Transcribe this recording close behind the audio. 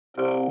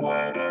The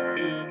weather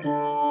in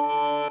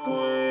Brooklyn.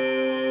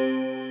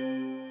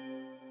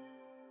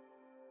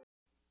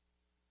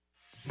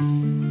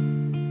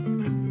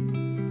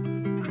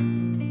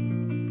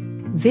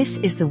 This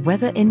is the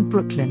weather in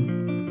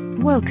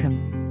Brooklyn.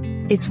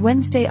 Welcome. It's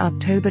Wednesday,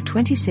 October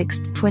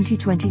 26,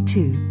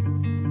 2022.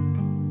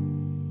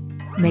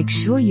 Make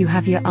sure you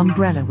have your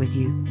umbrella with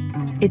you.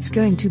 It's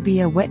going to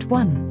be a wet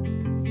one.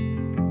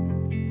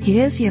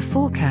 Here's your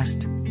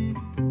forecast.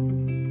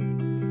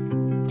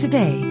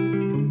 Today,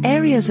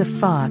 areas of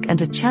fog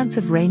and a chance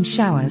of rain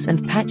showers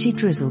and patchy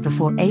drizzle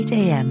before 8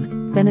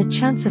 a.m., then a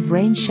chance of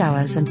rain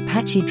showers and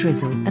patchy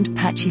drizzle and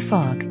patchy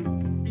fog.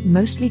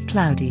 Mostly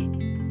cloudy.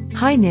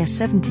 High near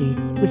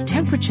 70, with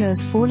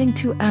temperatures falling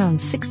to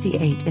around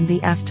 68 in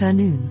the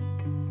afternoon.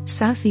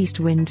 Southeast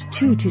wind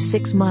 2 to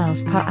 6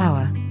 miles per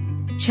hour.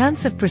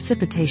 Chance of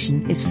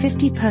precipitation is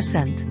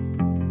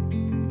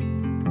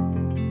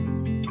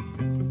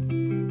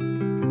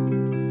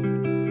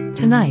 50%.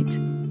 Tonight,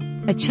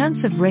 a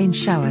chance of rain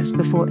showers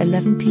before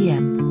 11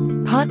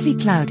 p.m. Partly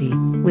cloudy,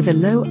 with a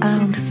low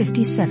around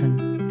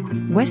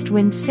 57. West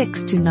wind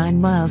 6 to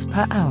 9 miles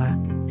per hour.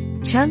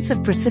 Chance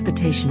of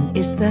precipitation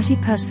is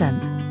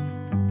 30%.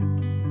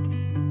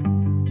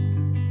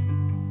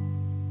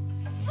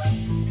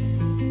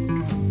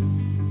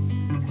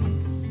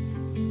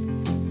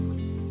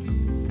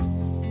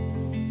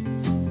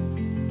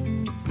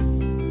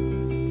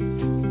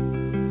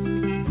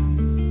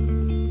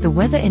 The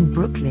Weather in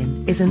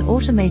Brooklyn is an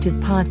automated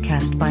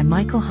podcast by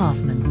Michael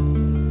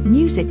Hoffman.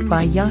 Music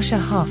by Yasha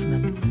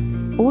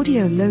Hoffman.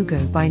 Audio logo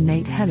by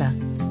Nate Heller.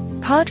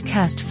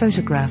 Podcast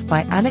photograph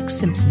by Alex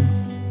Simpson.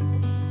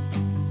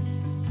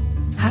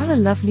 Have a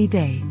lovely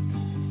day.